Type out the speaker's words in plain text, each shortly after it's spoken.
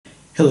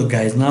Hello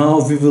guys,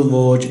 now we will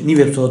watch new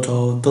episode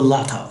of The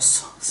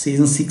Lighthouse.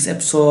 Season 6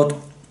 episode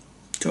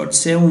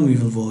 37 we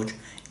will watch.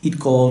 It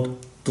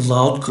called The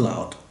Loud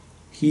Cloud.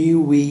 Here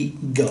we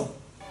go.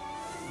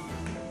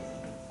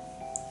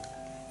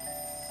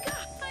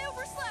 I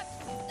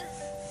overslept.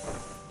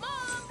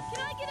 Mom,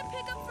 can I get a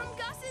pickup from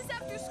Gus's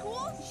after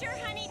school? Sure,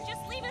 honey.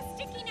 Just leave a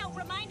sticky note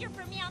reminder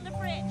for me on the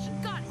fridge.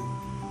 Got it.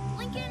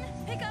 Lincoln,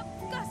 pick up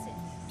Gus's.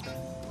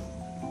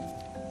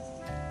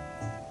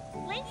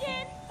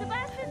 Lincoln, the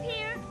bus is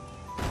here.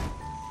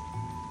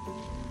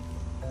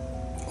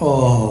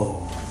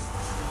 Oh,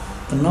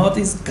 the north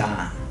is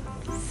gone.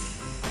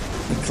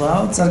 The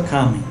clouds are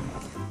coming.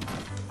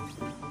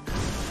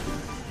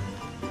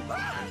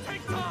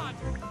 Take Todd.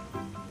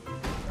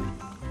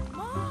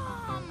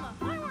 Mom,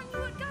 why weren't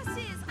you at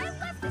Gus's? I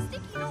left a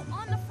sticky note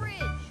on the fridge.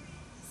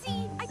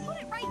 See, I put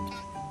it right.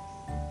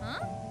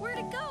 Huh? Where'd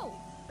it go?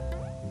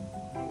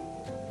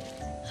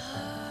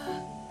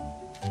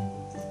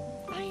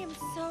 I am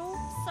so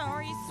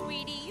sorry,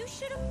 sweetie. You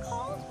should have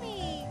called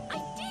me. I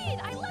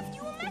did. I left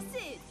you a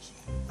message.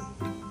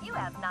 You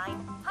have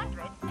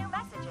 900 new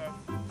messages.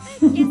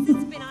 I guess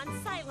it's been on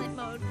silent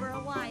mode for a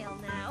while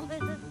now.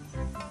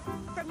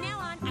 From now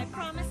on, I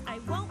promise I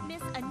won't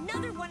miss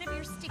another one of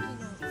your sticky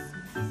notes.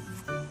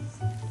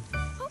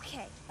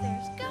 Okay,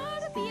 there's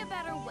gotta be a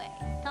better way.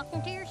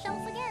 Talking to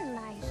yourself again,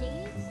 I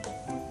see.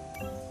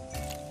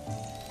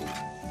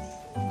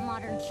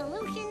 Modern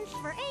solutions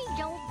for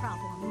age-old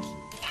problems.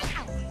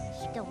 Ow,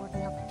 still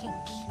working out the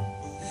kinks.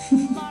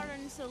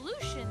 Modern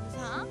solutions,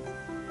 huh?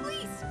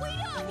 Please, wait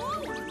up!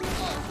 Whoa.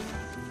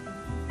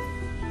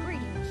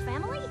 Greetings,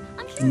 family.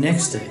 I'm sure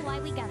Next you're day. wondering why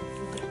we gathered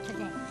you here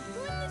today.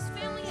 Who in this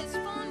family has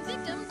fallen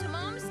victim to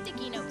Mom's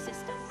sticky note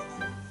system?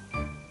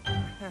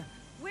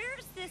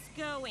 Where's this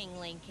going,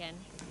 Lincoln?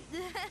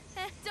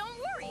 Don't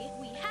worry,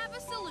 we have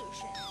a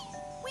solution.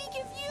 We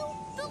give you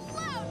the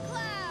Loud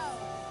Cloud!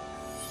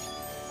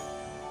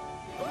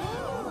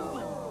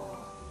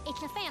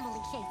 It's a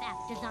family-safe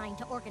app designed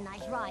to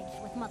organize rides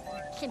with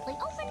Mother. Simply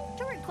open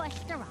to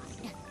request a ride.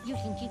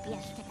 Using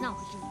GPS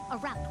technology, a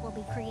route will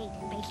be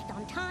created based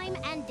on time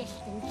and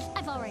distance.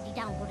 I've already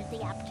downloaded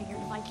the app to your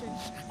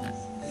devices.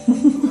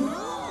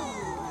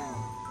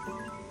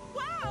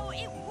 Wow,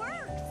 it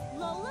works!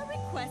 Lola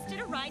requested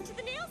a ride to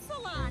the nail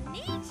salon.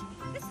 Neat!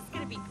 This is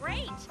gonna be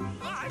great.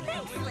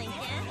 Thanks,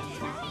 Lincoln.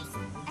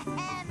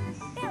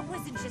 That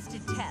wasn't just a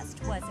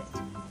test, was it?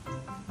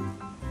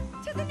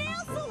 To the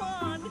nail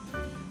salon!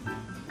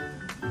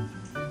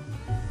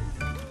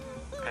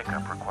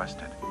 Pickup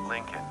requested.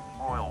 Lincoln,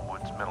 Royal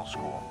Woods Middle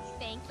School.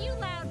 Thank you,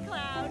 Loud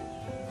Cloud.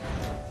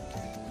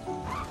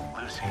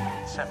 Lucy,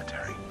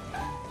 Cemetery.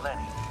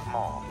 Lenny,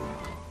 Mall.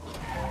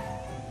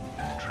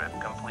 Trip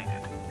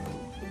completed.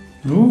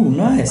 Ooh,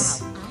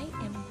 nice. Wow, I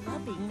am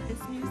loving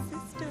this new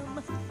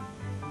system.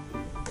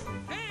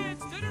 Hey,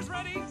 it's dinner's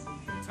ready.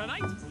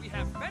 Tonight we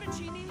have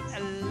fettuccine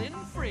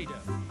Linfredo.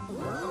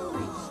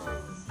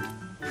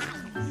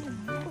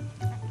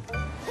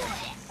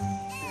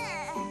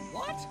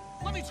 What?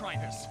 Let me try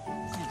this.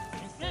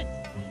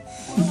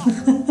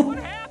 What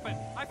happened?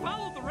 I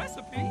followed the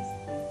recipe.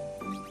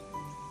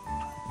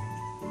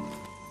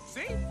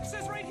 See? It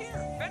says right here,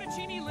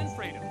 fettuccine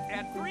Linfredo.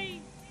 Add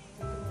 3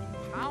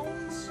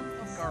 pounds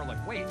of garlic.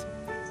 Wait.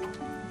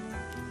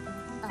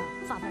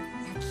 Father,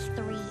 that's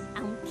 3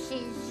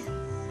 ounces.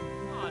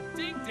 Aw,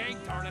 ding dang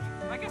darn it.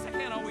 I guess I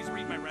can't always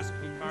read my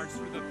recipe cards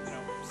through the,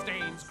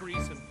 stains,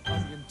 grease, and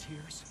onion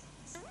tears.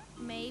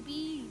 Maybe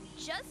you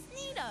just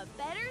need a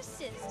better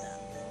system.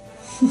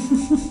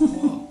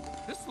 Whoa,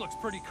 this looks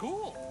pretty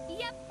cool.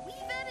 Yep,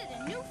 we've added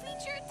a new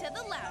feature to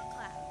the Loud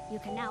Cloud. You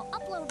can now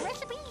upload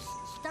recipes,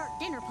 start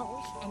dinner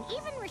polls, and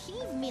even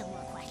receive meal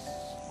requests.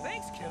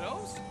 Thanks,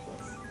 kiddos.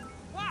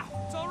 Wow,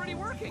 it's already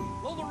working.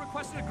 Lola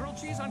requested a grilled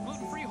cheese on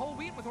gluten-free whole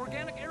wheat with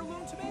organic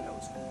heirloom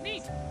tomatoes.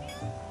 Neat.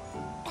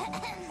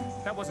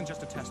 That wasn't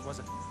just a test, was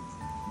it?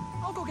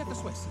 I'll go get the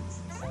Swiss.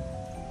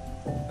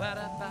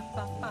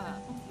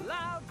 Ba-da-ba-ba-ba.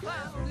 Loud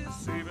Cloud is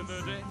saving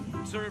the day,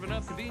 serving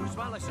up convenience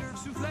while I serve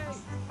souffle.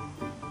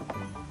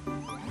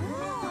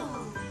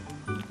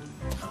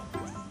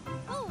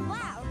 Oh,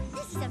 wow.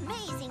 This is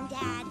amazing,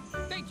 Dad.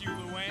 Thank you,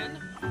 Luann.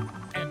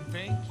 And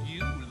thank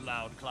you,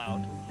 Loud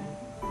Cloud.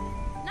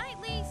 Night,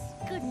 Lise.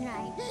 Good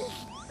night.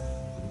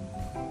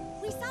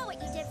 We saw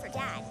what you did for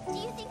Dad. Do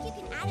you think you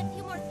can add a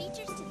few more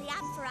features to the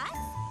app for us?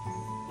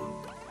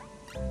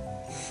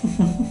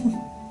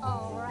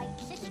 All right,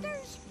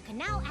 sisters. You can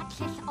now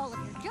access all of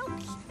your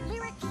jokes,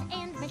 lyrics,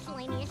 and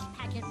miscellaneous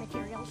pageant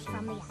materials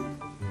from the app.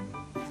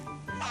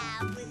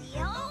 Out with the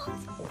old,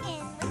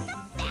 in with the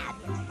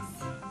fabulous.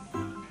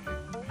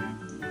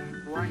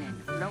 Warning,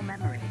 low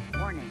memory.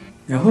 Warning.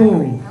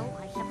 Yahoo! Well,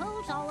 I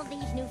suppose all of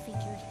these new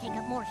features take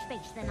up more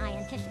space than I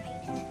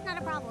anticipated. Not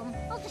a problem.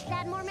 I'll just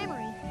add more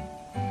memory.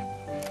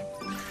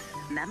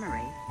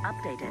 Memory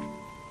updated.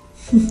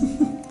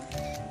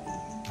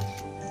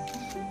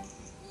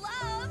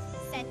 Love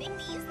sending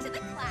these to the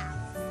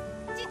clouds.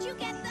 Did you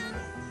get them?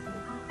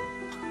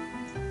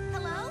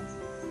 Hello?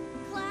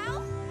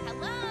 Cloud?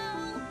 Hello?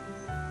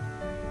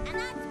 And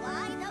that's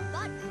why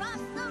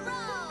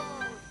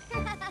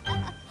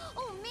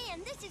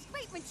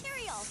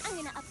material. I'm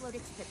gonna upload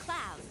it to the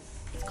cloud.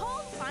 It's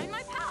called Find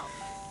My Pal.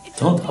 It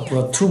Don't shows me upload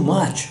your too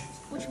much.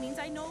 which means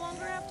I no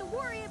longer have to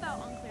worry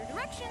about unclear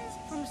directions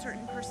from a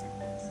certain person.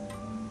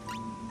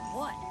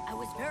 What? I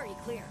was very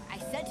clear. I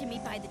said to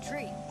meet by the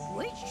tree.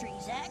 Which tree,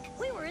 Zach?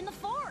 We were in the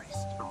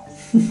forest.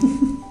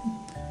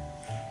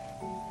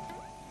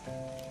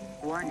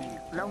 Warning,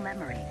 low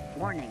memory.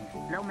 Warning,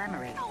 low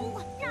memory.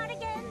 Oh, not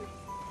again.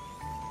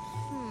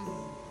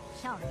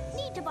 Sorry.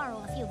 Need to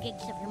borrow a few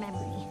gigs of your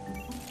memory.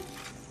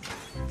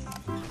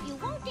 You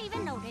won't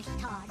even notice,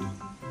 Todd.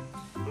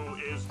 Who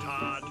is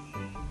Todd?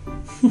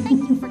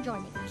 Thank you for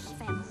joining us,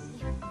 family.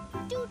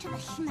 Due to the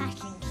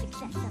smashing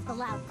success of the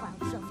Loud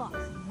Cloud so far,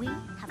 we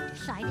have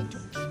decided to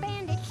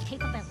expand its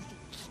capabilities.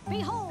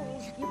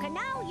 Behold, you can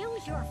now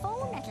use your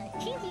phone as a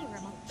TV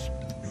remote.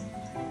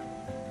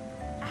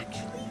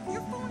 Actually,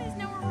 your phone is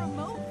now a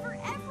remote for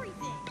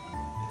everything.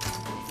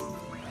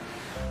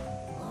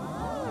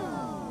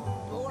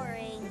 Oh,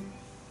 boring.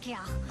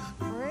 Yeah,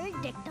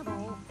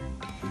 predictable.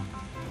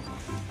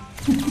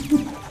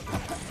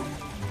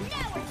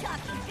 Now we're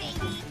talking,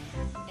 baby.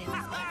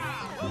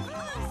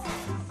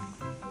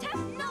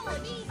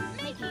 Technology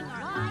making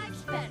our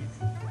lives better.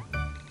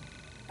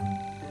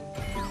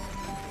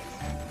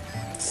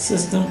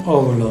 System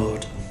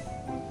overload.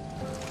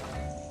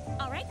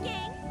 All right,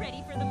 gang,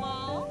 ready for the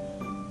mall?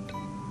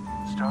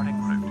 Starting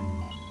route.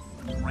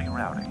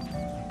 Rerouting.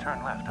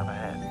 Turn left up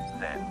ahead,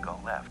 then go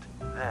left,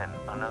 then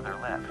another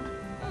left.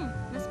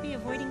 Must be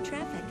avoiding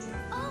traffic.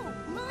 Oh,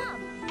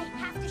 Mom, I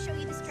have to show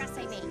you this dress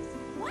I made.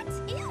 What?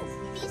 Ew,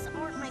 these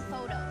aren't my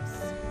photos.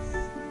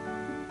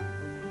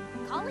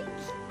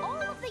 Colleagues,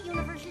 all of the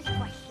universe's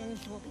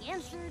questions will be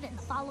answered in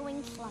the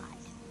following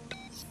slide.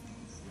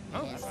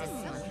 Oh,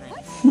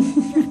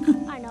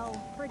 I know,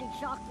 pretty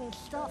shocking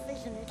stuff,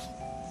 isn't it?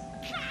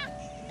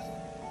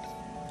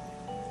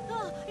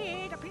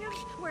 It appears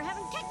we're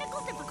having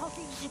technical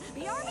difficulties.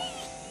 BRB!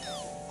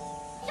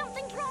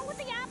 Something's wrong with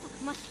the app.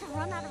 Must have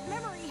run out of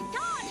memory.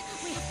 Todd,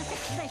 we have to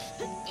fix this.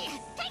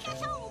 Take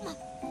us home.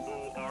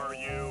 Who are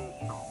you?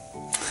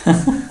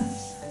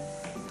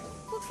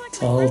 Looks like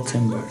Tall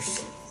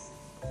timbers.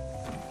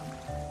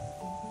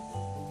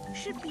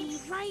 should be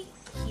right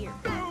here.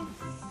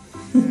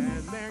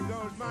 And there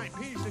goes my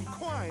peace and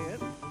quiet.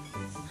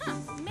 Huh,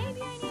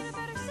 maybe I need a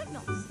better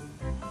signal.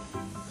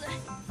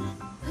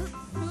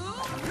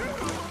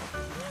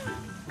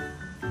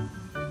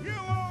 You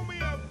owe me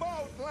a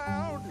boat,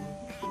 Cloud.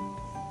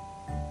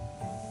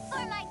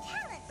 For my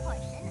talent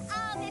portion,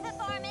 I'll be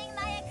performing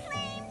my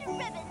acclaimed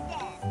ribbon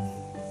dance.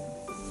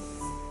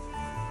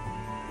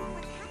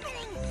 What's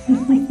happening? How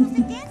am I supposed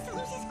to dance to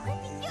Lucy's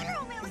creepy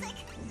funeral music?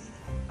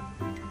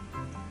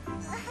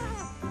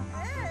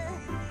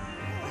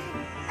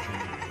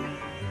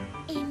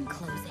 In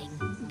closing,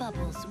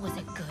 Bubbles was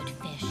a good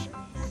fish.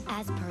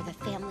 As per the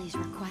family's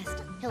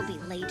request, he'll be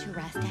laid to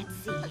rest at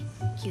sea.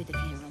 Cue the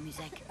funeral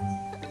music.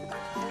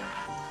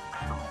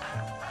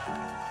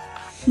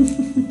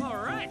 All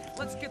right,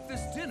 let's get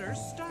this dinner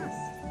started.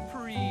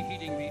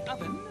 Preheating the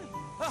oven.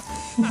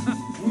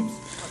 Oops,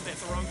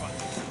 that's the wrong button.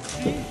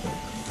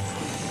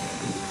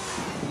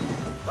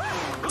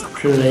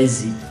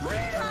 Crazy.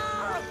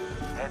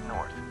 Head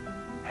north.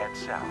 Head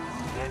south.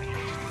 Head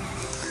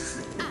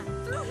east. Ah,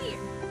 through here.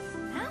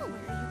 Now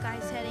where are you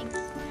guys heading?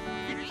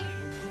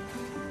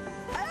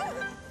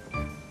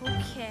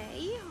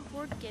 Okay,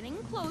 we're getting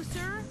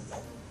closer.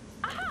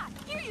 Aha!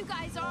 Here you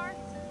guys are.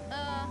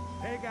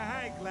 Take a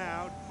hike,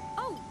 Cloud.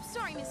 Oh,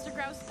 sorry, Mr.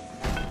 Grouse.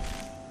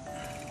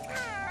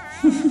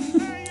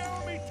 Now you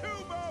owe me 2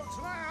 boats,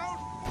 Cloud.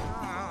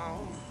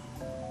 Oh.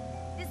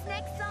 This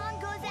next song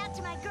goes out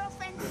to my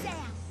girlfriend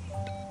Sam.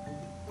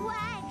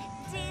 Why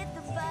did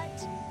the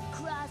butt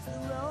cross the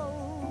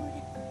road?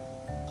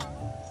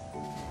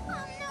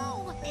 Oh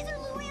no, these are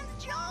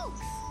Luann's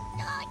jokes.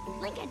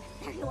 Lincoln,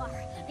 there you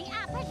are. The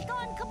app has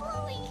gone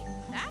kablooey.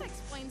 That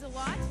explains a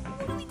lot.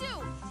 What do we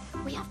do?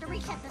 We have to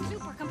reset the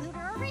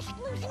supercomputer or risk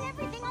losing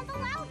everything on the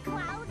Loud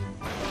Cloud.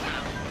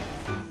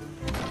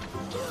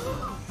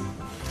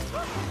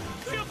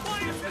 The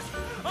appliances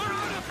are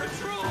out of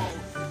control!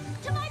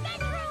 To my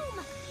bedroom!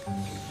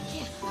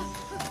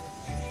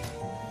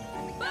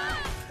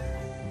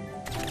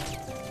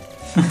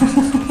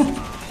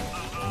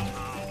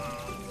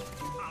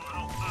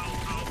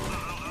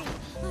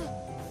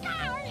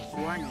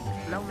 Warning,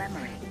 low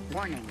memory.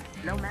 Warning,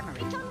 low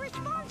memory. It's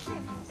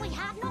unresponsive. We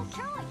have no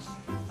choice.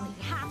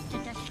 We have to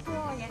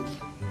destroy it.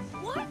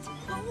 What?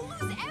 But we'll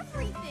lose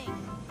everything.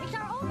 It's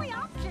our only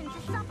option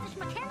to stop this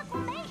mechanical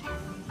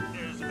mayhem.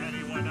 Is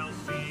anyone else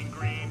seeing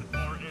green,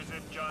 or is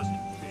it just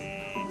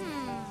me?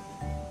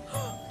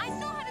 I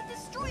know how to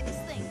destroy this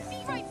thing.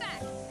 Be right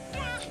back.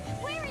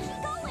 Where is he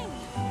going?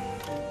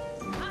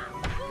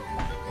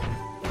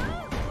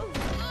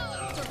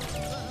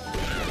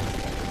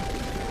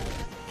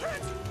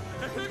 Kids,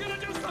 if you're gonna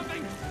do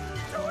something,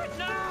 do it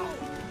now!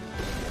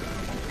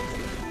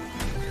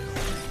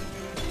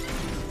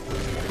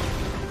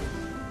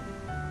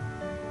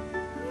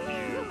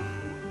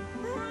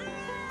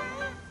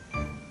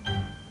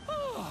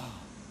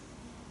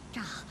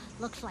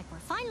 Looks like we're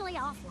finally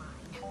offline.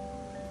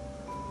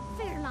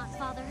 Fear not,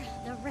 Father.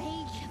 The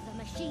rage of the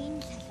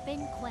machines has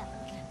been quelled.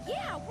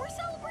 Yeah, we're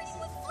celebrating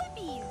with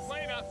flippies.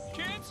 Lena,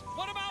 kids,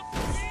 what about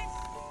me?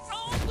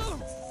 Oh,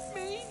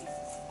 me?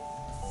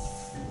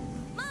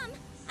 Mom,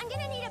 I'm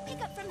gonna need a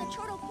pickup from the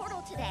Chortle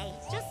Portal today.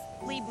 Just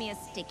leave me a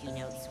sticky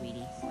note,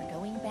 sweetie. We're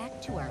going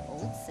back to our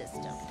old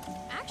system.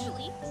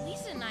 Actually,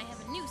 Lisa and I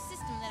have a new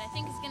system that I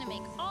think is gonna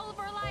make all of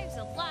our lives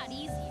a lot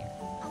easier.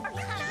 Not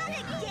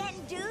again,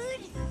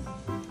 dude!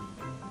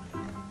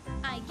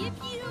 I give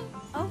you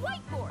a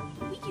whiteboard.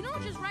 We can all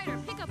just write our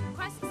pickup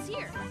requests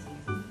here.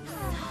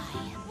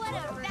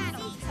 Whatever,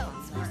 that'll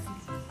totes work.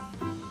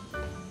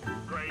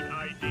 Great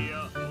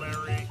idea,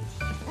 Larry.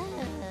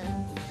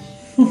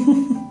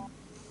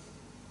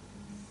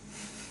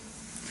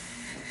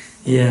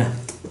 Yeah,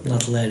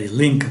 not Larry,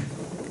 Link.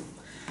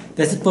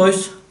 That's it,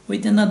 boys,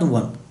 with another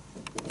one.